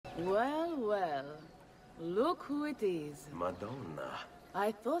Well, well. Look who it is. Madonna.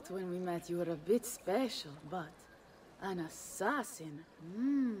 I thought when we met you were a bit special, but an assassin.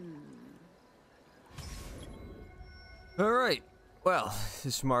 Alright. Well,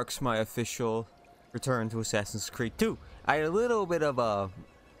 this marks my official return to Assassin's Creed 2. I had a little bit of a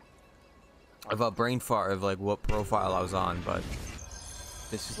brain fart of like what profile I was on, but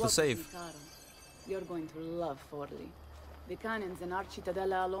this is the save. You're going to love Forli. The cannons in our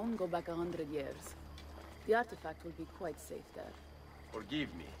Cittadella alone go back 100 years. The artifact will be quite safe there.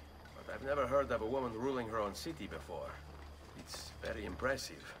 Forgive me, but I've never heard of a woman ruling her own city before. It's very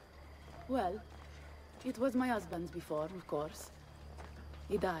impressive. Well, it was my husband's before, of course.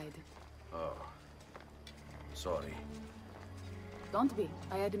 He died. Oh. Sorry. Don't be.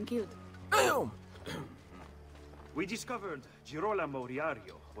 I had him killed. We discovered Girolamo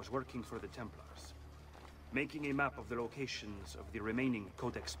Riario was working for the Templars, making a map of the locations of the remaining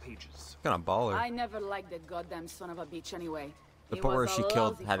Codex pages. Kind of baller. I never liked that goddamn son of a bitch anyway. The He part where was she a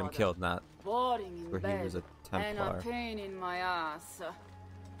killed lousy had him father. killed, not Boring in where he bed. was a And a Templar. pain in my ass.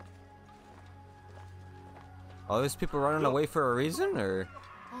 All these people running away for a reason, or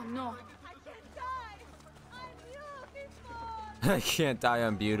Oh no. I can't die,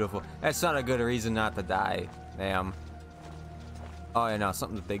 I'm beautiful. That's not a good reason not to die. Damn. Oh yeah, no,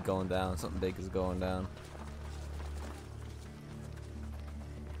 something's big going down. Something big is going down.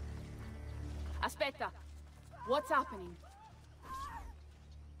 Aspetta. What's happening?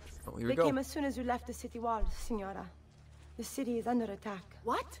 Oh, here we They go. came as soon as you left the city walls, Signora. The city is under attack.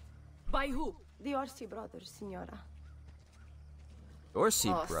 What? By who? The Orsi brothers, Signora. Orsi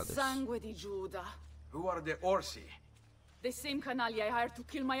Oh, brothers. sangue di Giuda. Who are the Orsi? The same canaglia I hired to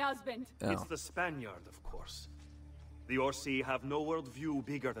kill my husband. Oh. It's the Spaniard, of course. The Orsi have no worldview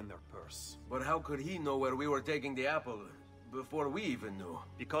bigger than their purse. But how could he know where we were taking the apple before we even knew?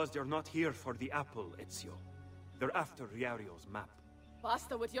 Because they're not here for the apple, Ezio. They're after Riario's map.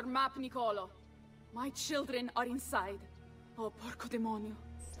 Basta with your map, Nicolo. My children are inside. Oh, porco demonio.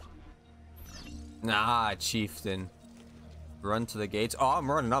 Nah, chieftain. Run to the gates. Oh,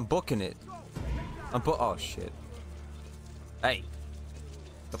 I'm running. I'm booking it. Oh shit. Hey.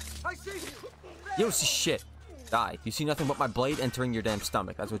 You don't see shit. Die. You see nothing but my blade entering your damn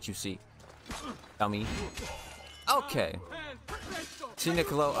stomach. That's what you see. Dummy. Okay. See,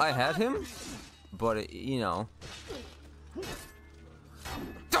 Niccolo, I had him, but you know.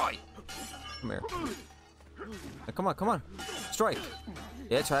 Die. Come here. Now, come on, come on. Strike.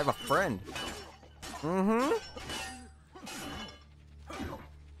 Yeah, that's right. I have a friend. Mm-hmm.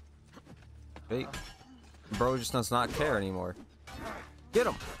 Wait. Bro just does not care anymore. Get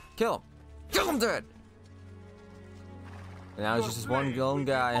him! Kill him! Kill him dead! And now it's just this one lone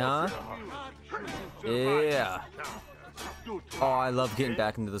guy, huh? Yeah. Oh, I love getting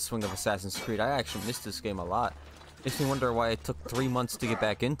back into the swing of Assassin's Creed. I actually missed this game a lot. Makes me wonder why it took 3 months to get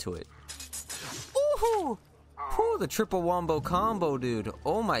back into it. Woohoo! Whew, the triple wombo combo, dude.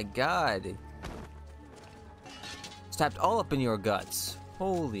 Oh my god. Stabbed all up in your guts.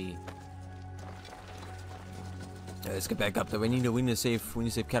 Holy. Let's get back up there. We need to save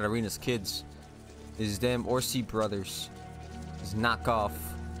Caterina's kids. These damn Orsi brothers. These knockoff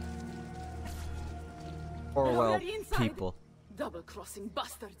Orwell people. Double-crossing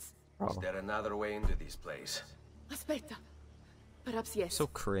bastards. Is there another way into this place? Aspetta. Perhaps yes. So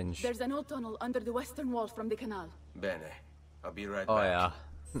cringe. There's an old tunnel under the western wall from the canal. Bene. I'll be right Oh back.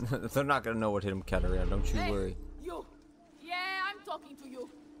 yeah. They're not gonna know what hit him, Caterina. Don't you Hey, worry. you! Yeah, I'm talking to you.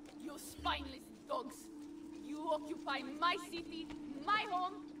 You spineless dogs. You occupy my city, my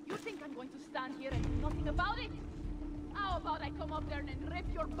home. You think I'm going to stand here and do nothing about it? How about I come up there and rip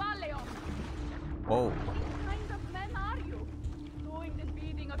your ballet off? Whoa. What kind of men are you? Doing the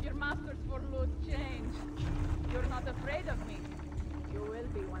beating of your masters for loot change. You're not afraid of me. You will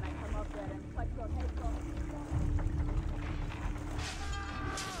be when I come up there and cut your head off.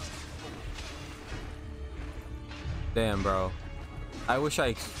 Damn, bro. I wish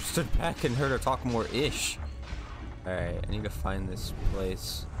I stood back and heard her talk more ish. Alright, I need to find this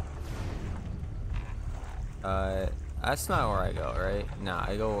place. That's not where I go, right? Nah,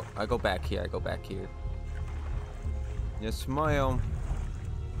 I go back here. I go back here. Yes, ma'am.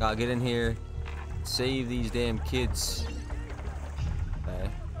 Gotta get in here. Save these damn kids. Okay.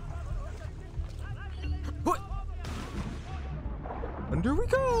 What? And here we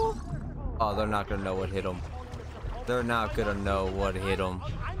go. Oh, they're not gonna know what hit them. They're not gonna know what hit them.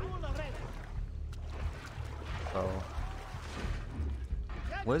 Oh.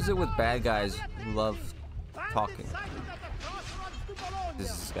 What is it with bad guys who love talking? This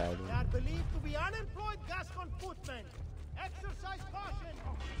is this guy. Dude. They are believed to be unemployed Gascon footmen. Exercise caution.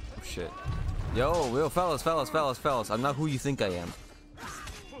 shit. Yo, fellas. I'm not who you think I am.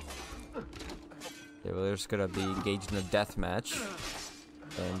 Yeah, well, they're just gonna be engaged in a death match.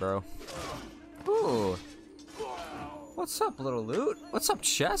 Damn, bro. Ooh. What's up, little loot? What's up,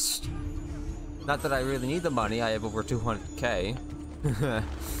 chest? Not that I really need the money. I have over 200k.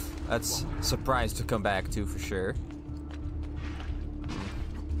 That's a surprise to come back to for sure.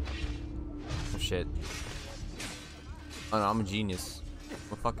 Oh shit. Oh no, I'm a genius.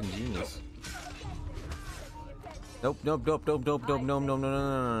 I'm a fucking genius. Nope, no,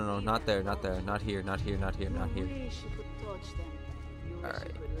 not there, not here. You wish you could touch them. You wish Alright.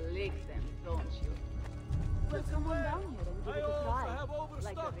 you could lick them, don't you? Well, come on down here and give it a try.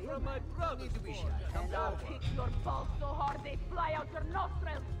 Like a real man. And I'll kick your balls so hard they fly out your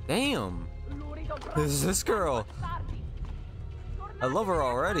nostrils. Damn. Who's this girl? I love her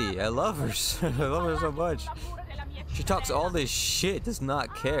already. I love her. I love her so much. She talks all this shit, does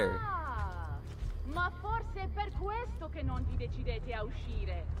not care. Ah, ma forse è per questo che non vi decidete a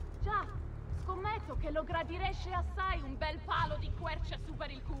uscire. Già, scommetto che lo gradireste assai un bel palo di quercia su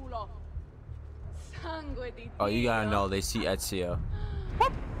per il culo. Sangue di Dio. Oh, you gotta know, they see Ezio.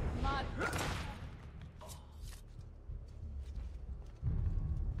 Ma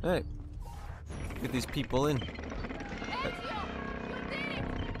Hey, get these people in. Ezio, you did it!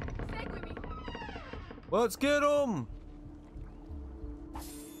 Seguimi. Let's get them!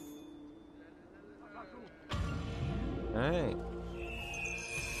 Alright.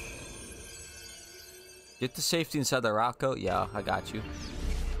 Get to safety inside the Rocco. Yeah, I got you.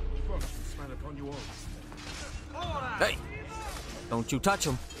 Hey! Don't you touch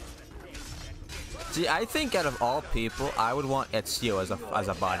him. See, I think out of all people, I would want Ezio as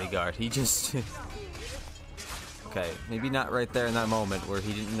a bodyguard. He just... Okay, maybe not right there in that moment where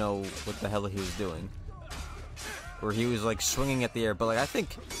he didn't know what the hell he was doing. Where he was like swinging at the air, but like I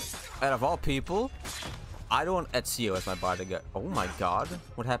think out of all people, I don't want Ezio as my bodyguard. Oh my god,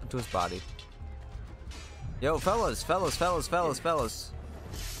 what happened to his body? Yo, fellas.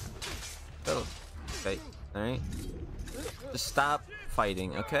 Okay, alright. Just stop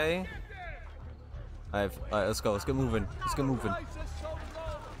fighting, okay? Alright, let's go. Let's get moving.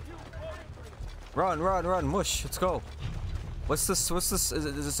 Run, mush. Let's go. What's this? Is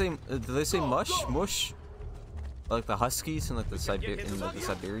it the same? Do they say mush? Mush? Like the Huskies and like the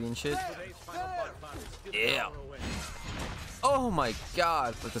Siberian shit? Yeah. Oh my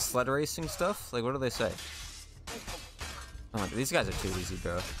god. Like the sled racing stuff? Like what do they say? Oh my god, these guys are too easy,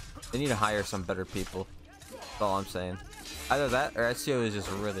 bro. They need to hire some better people. That's all I'm saying. Either that or Ezio is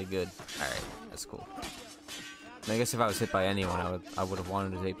just really good. Alright, that's cool. And I guess if I was hit by anyone, I would have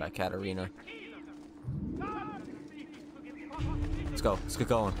wanted to be hit by Caterina. Let's go. Let's get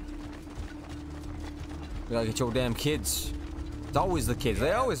going. We gotta get your damn kids. It's always the kids.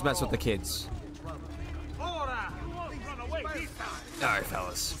 They always mess with the kids. Alright,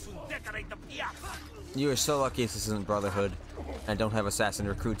 fellas. You are so lucky this isn't Brotherhood. And don't have assassin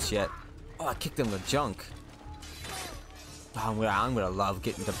recruits yet. Oh, I kicked him the junk. Oh, I'm gonna love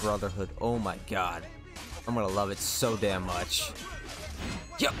getting to Brotherhood. Oh my god. I'm gonna love it so damn much.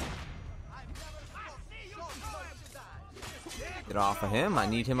 Yep. Get off of him. I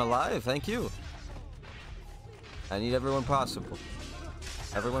need him alive. Thank you. I need everyone possible.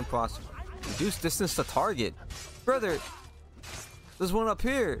 Everyone possible. Reduce distance to target. Brother, there's one up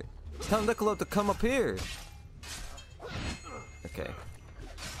here. Tell Niccolo to come up here. Okay.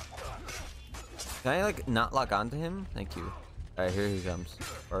 Can I like not lock onto him? Thank you. Alright, here he comes.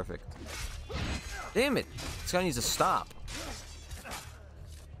 Perfect. Damn it! This guy needs to stop.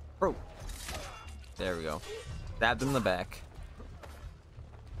 Bro. There we go. Stabbed him in the back.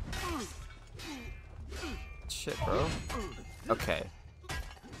 Shit, bro. Okay.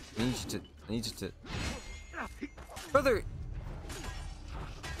 I need you to. Brother!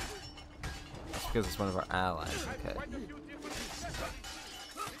 That's because it's one of our allies. Okay.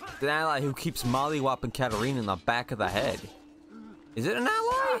 It's an ally who keeps mollywopping Caterina in the back of the head. Is it an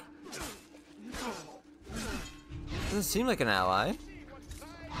ally? Doesn't seem like an ally.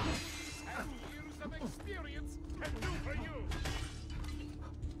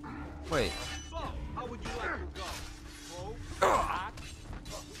 Wait.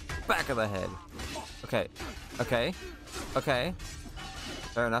 Back of the head. Okay. Okay. Okay.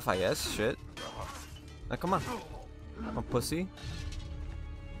 Fair enough, I guess. Shit. Now, come on. Come on, pussy.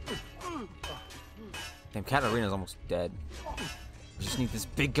 Damn, Caterina's almost dead. I just need this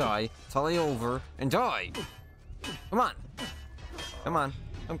big guy to lay over and die. Come on. Come on.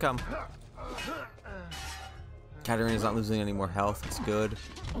 Come. Caterina's not losing any more health. It's good.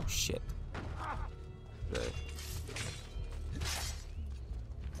 Oh, shit. Good.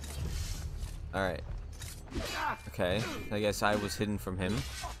 Alright. Okay. I guess I was hidden from him.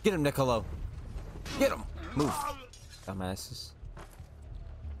 Get him, Niccolo! Get him! Move. Dumbasses.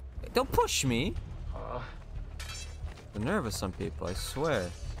 Hey, don't push me! The nerve of some people, I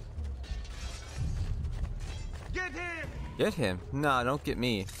swear. Get him! Get him? Nah, don't get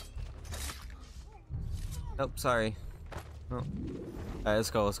me. Nope, sorry. Oh. Alright,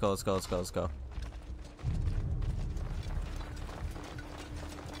 let's go, let's go, let's go, let's go, let's go.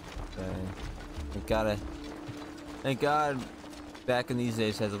 Okay. Thank God back in these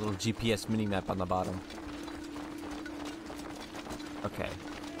days has a little GPS mini-map on the bottom. Okay.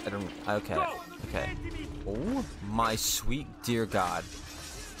 Okay. Oh my sweet dear God.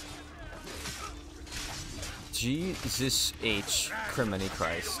 Jesus H. Criminy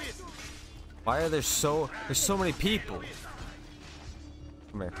Christ. Why are there's so many people?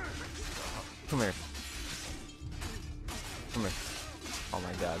 Come here. Come here. Come here. Oh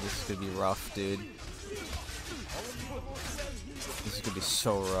my God, this is gonna be rough, dude. This is gonna be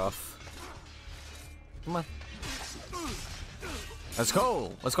so rough. Come on. Let's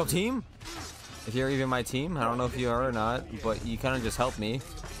go! Let's go, team! If you're even my team, I don't know if you are or not, but you kind of just helped me.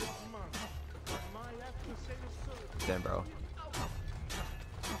 Damn, bro.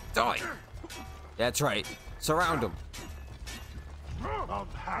 Die! That's right. Surround him.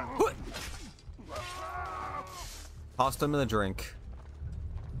 Tossed him in the drink.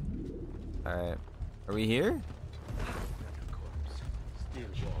 Alright. Are we here?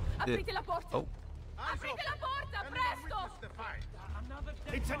 Aprite la porta. Oh. Aprite la porta, presto!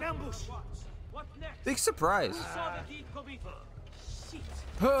 It's an ambush! Big surprise.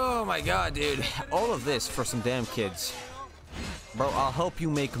 Oh my God, dude. All of this for some damn kids. Bro, I'll help you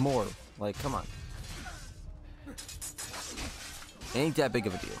make more. Like, come on. Ain't that big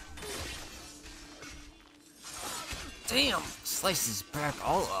of a deal. Damn! Slice his back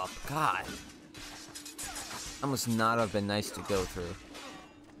all up. God. That must not have been nice to go through.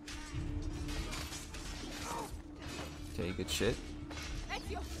 Okay, good shit.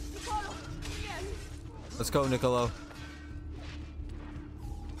 Let's go, Niccolo.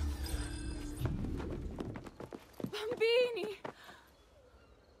 Bambini!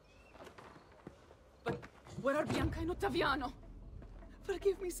 But where are Bianca and Ottaviano?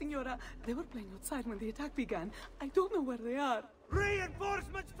 Forgive me, Signora. They were playing outside when the attack began. I don't know where they are.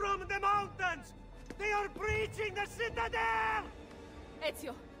 Reinforcements from the mountains! They are breaching the citadel!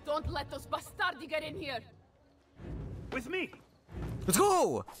 Ezio, don't let those bastardi get in here. With me! Let's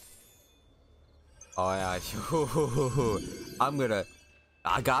go! Oh yeah,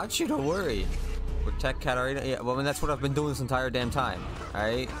 I got you, don't worry. Protect Caterina. Yeah, well, I mean, that's what I've been doing this entire damn time.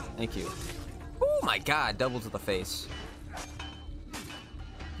 Alright? Thank you. Oh my God, double to the face.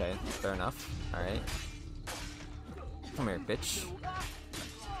 Okay, fair enough. Alright. Come here, bitch.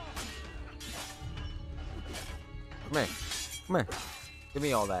 Come here. Come here. Give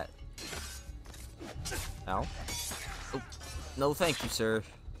me all that. Ow. Oh. No, thank you, sir.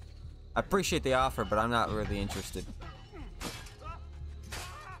 I appreciate the offer, but I'm not really interested.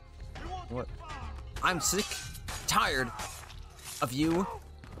 What? I'm sick, tired of you,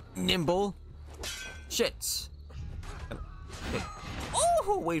 nimble shits. Okay.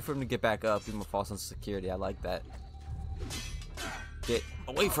 Oh, wait for him to get back up. Give him a false sense of security. I like that. Get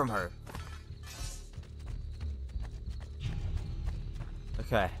away from her.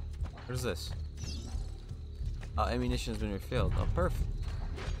 Okay. What is this? Ammunition has been refilled. Oh, perfect.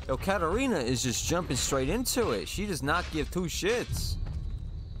 Yo, Caterina is just jumping straight into it. She does not give two shits.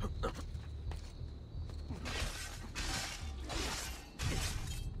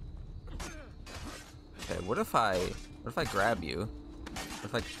 Okay, what if I grab you?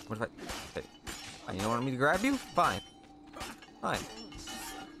 What if I, okay. You don't want me to grab you? Fine. Fine.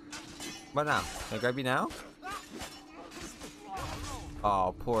 What now? Can I grab you now?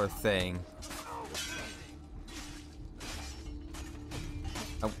 Oh, poor thing.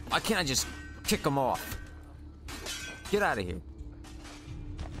 Why can't I just kick him off? Get out of here.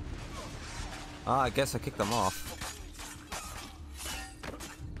 Oh, I guess I kicked them off.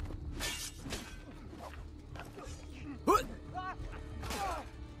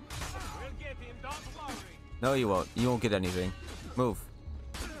 No, you won't. You won't get anything. Move.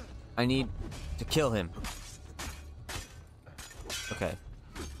 I need to kill him. Okay.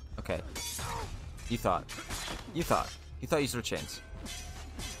 Okay. You thought you stood a chance.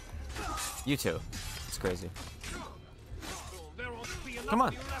 You too. It's crazy. Come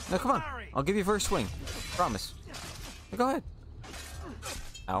on. No, come on. I'll give you first swing. Promise. No, go ahead.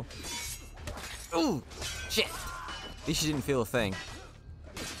 Ow. Ooh! Shit! At least you didn't feel a thing.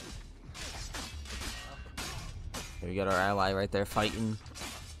 Here we got our ally right there fighting.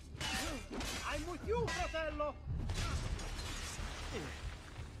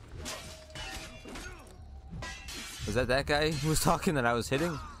 Was that guy who was talking that I was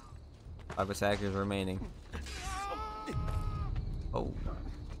hitting? 5 attackers remaining. Oh.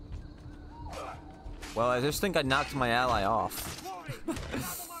 Well, I just think I knocked my ally off.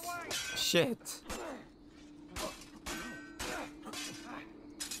 Shit.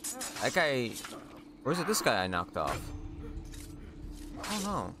 That guy... Or is it this guy I knocked off? I don't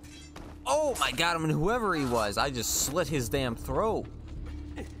know. Oh my god, I mean, whoever he was, I just slit his damn throat.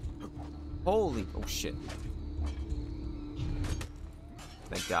 Holy... Oh shit.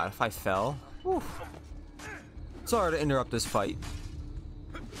 Thank god, if I fell... Whew. Sorry to interrupt this fight.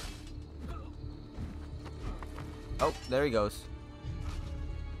 Oh, there he goes.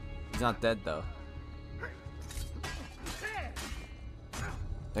 He's not dead though.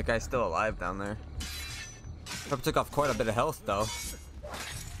 That guy's still alive down there. Probably took off quite a bit of health though.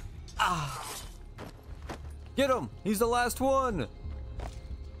 Ah! Get him! He's the last one!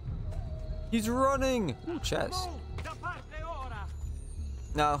 He's running! Ooh, chest.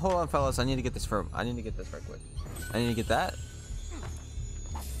 Now hold on fellas, I need to get this right quick. I need to get that.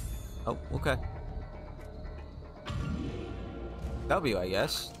 Oh, okay. W, I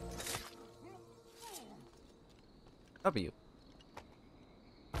guess. W.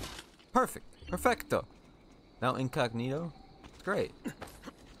 Perfect. Perfecto. Now incognito. It's great.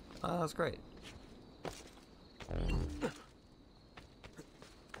 Oh, that's great.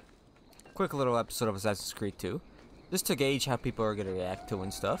 Quick little episode of Assassin's Creed 2. Just to gauge how people are gonna react to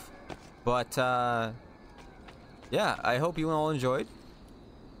and stuff. But, yeah, I hope you all enjoyed.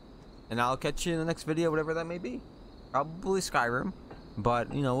 And I'll catch you in the next video, whatever that may be. Probably Skyrim.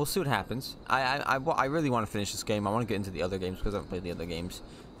 But, you know, we'll see what happens. I really want to finish this game. I want to get into the other games because I haven't played the other games.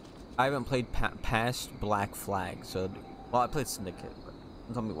 I haven't played past Black Flag. So, well, I played Syndicate. But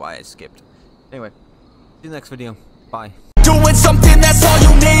don't tell me why I skipped. Anyway, see you in the next video. Bye. Doing something, that's all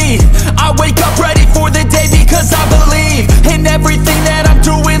you need. I wake up ready for the day because I believe in everything that I'm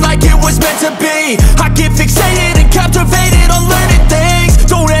doing like it was meant to be. I get fixated and captivated on learning things.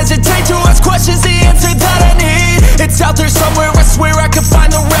 Don't hesitate to ask questions, the answer that I need. It's out there somewhere.